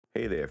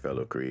Hey there,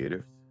 fellow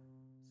creatives.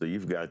 So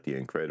you've got the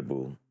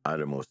incredible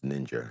Atomos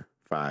Ninja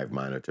 5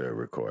 monitor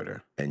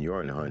recorder, and you're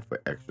on the hunt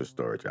for extra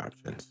storage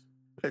options.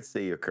 Let's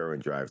say your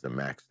current drives are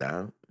maxed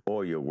out,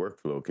 or your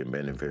workflow can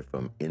benefit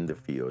from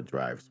in-the-field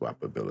drive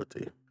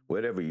swappability.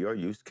 Whatever your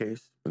use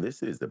case,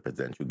 this is a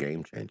potential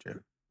game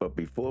changer. But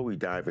before we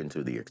dive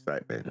into the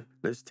excitement,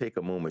 let's take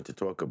a moment to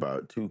talk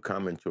about two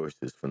common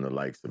choices from the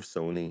likes of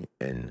Sony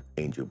and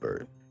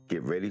Angelbird.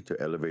 Get ready to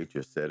elevate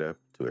your setup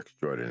to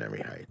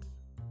extraordinary heights.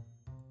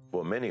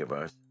 For many of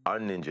us, our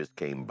Ninjas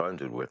came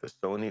bundled with a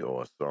Sony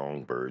or a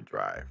Songbird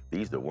drive.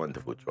 These are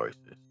wonderful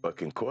choices, but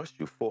can cost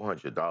you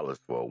 $400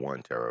 for a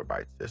 1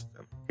 terabyte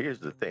system. Here's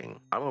the thing,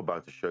 I'm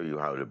about to show you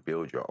how to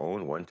build your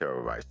own 1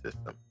 terabyte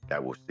system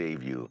that will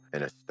save you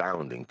an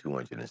astounding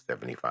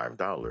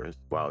 $275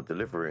 while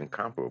delivering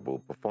comparable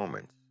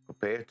performance.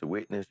 Prepare to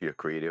witness your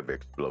creative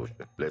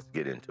explosion. Let's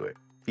get into it.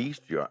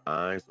 Feast your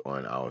eyes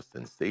on our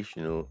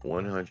sensational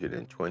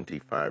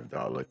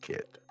 $125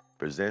 kit.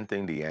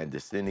 Presenting the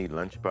Andycine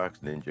Lunchbox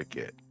Ninja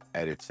Kit.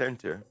 At its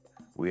center,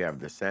 we have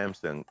the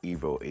Samsung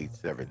Evo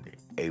 870,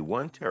 a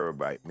 1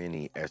 terabyte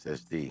mini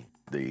SSD,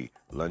 the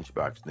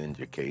Lunchbox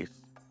Ninja case.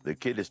 The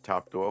kit is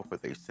topped off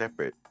with a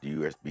separate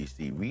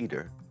USB-C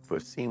reader for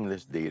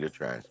seamless data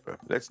transfer.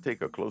 Let's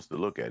take a closer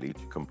look at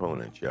each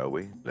component, shall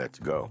we? Let's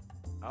go.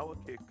 Our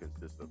kit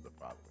consists of the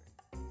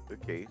following: the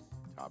case,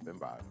 top and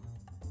bottom,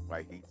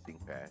 white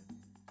heatsink pad,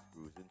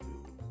 screws and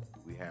tools.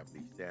 We have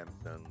the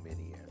Samsung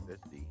mini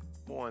SSD.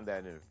 More on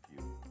that in a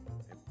few.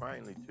 And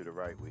finally, to the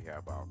right, we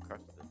have our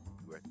custom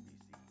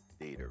USB-C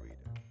data reader.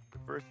 The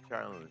first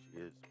challenge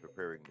is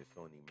preparing the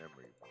Sony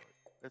memory board.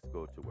 Let's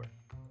go to work.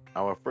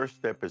 Our first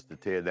step is to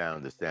tear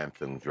down the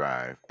Samsung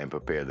drive and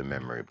prepare the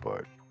memory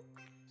board.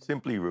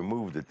 Simply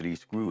remove the 3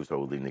 screws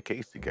holding the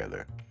case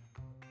together.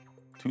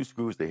 2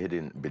 screws are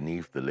hidden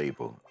beneath the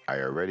label.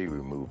 I already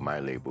removed my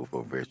label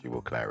for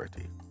visual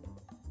clarity.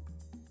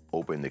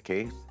 Open the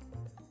case.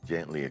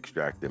 Gently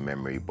extract the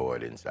memory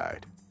board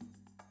inside.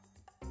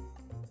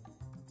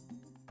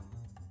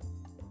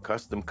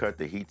 Custom cut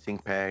the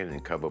heatsink pad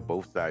and cover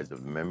both sides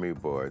of the memory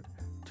board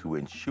to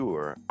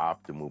ensure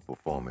optimal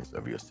performance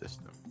of your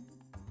system.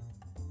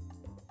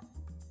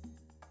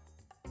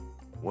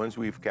 Once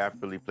we've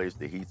carefully placed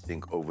the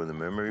heatsink over the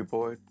memory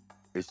board,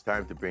 it's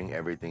time to bring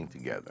everything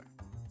together.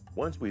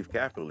 Once we've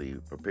carefully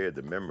prepared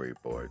the memory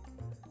board,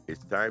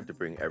 it's time to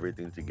bring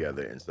everything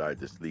together inside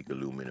the sleek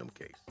aluminum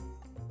case.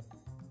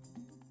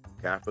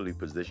 Carefully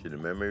position the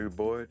memory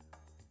board.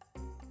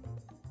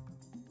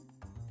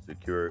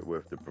 Secure it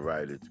with the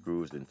provided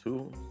screws and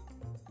tools.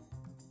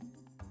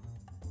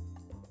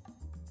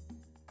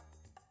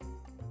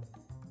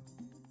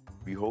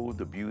 Behold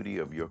the beauty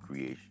of your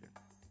creation.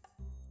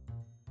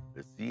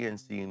 The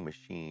CNC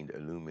machined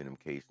aluminum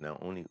case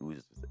not only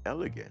oozes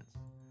elegance,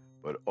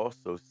 but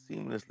also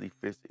seamlessly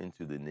fits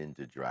into the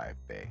Ninja drive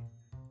bay.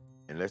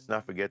 And let's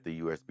not forget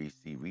the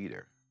USB-C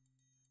reader,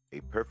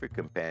 a perfect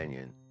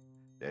companion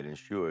that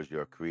ensures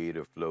your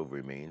creative flow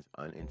remains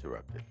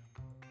uninterrupted.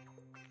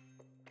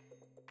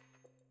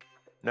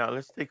 Now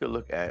let's take a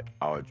look at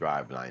our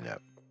drive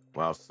lineup.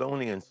 While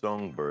Sony and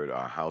Songbird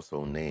are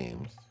household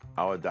names,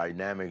 our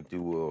dynamic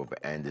duo of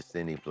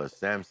Andycine plus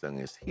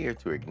Samsung is here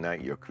to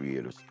ignite your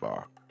creative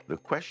spark. The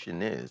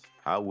question is,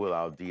 how will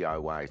our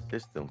DIY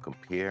system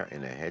compare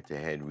in a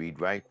head-to-head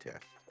read-write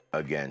test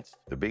against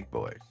the big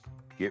boys?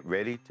 Get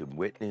ready to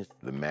witness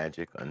the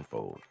magic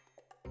unfold.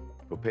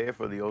 Prepare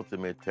for the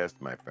ultimate test,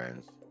 my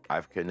friends.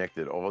 I've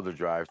connected all the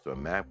drives to a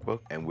MacBook,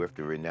 and with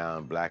the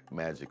renowned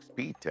Blackmagic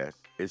speed test,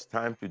 it's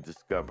time to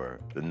discover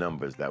the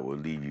numbers that will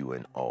leave you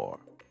in awe.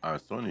 Our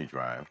Sony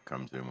drive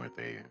comes in with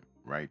a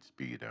write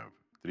speed of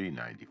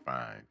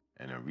 395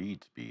 and a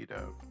read speed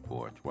of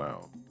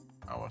 412.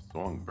 Our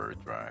Songbird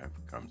drive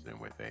comes in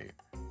with a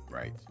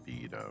write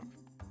speed of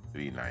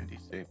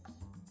 396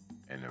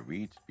 and a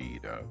read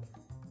speed of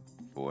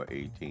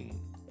 418.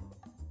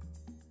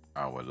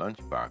 Our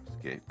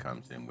Lunchbox kit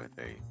comes in with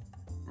a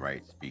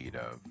write speed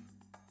of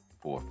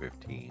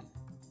 415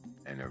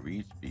 and a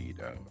read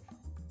speed of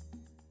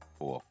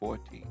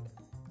 414.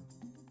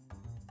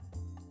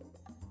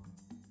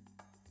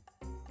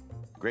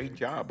 Great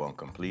job on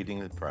completing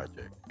the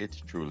project. It's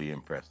truly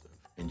impressive.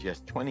 In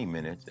just 20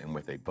 minutes and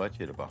with a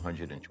budget of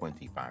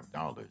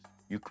 $125,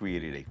 you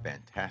created a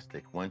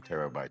fantastic 1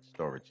 terabyte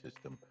storage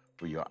system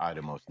for your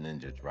Atomos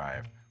Ninja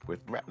drive with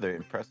rather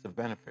impressive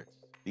benefits.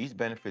 These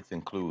benefits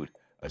include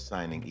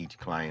assigning each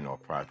client or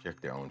project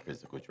their own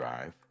physical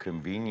drive,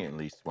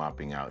 conveniently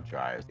swapping out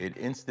drives. It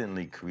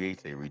instantly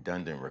creates a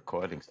redundant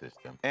recording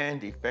system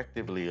and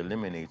effectively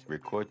eliminates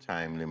record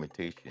time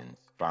limitations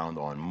found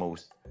on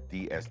most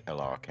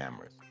DSLR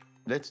cameras.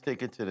 Let's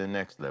take it to the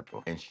next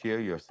level and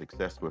share your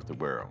success with the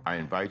world. I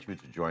invite you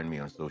to join me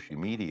on social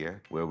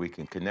media where we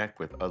can connect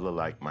with other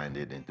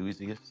like-minded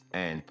enthusiasts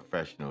and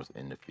professionals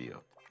in the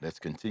field. Let's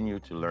continue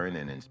to learn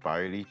and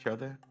inspire each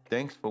other.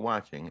 Thanks for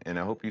watching, and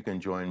I hope you can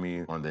join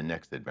me on the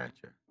next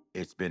adventure.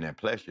 It's been a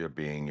pleasure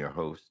being your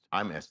host.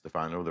 I'm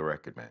Estefano, the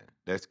Record Man.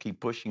 Let's keep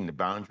pushing the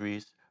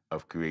boundaries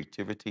of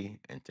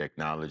creativity and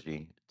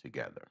technology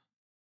together.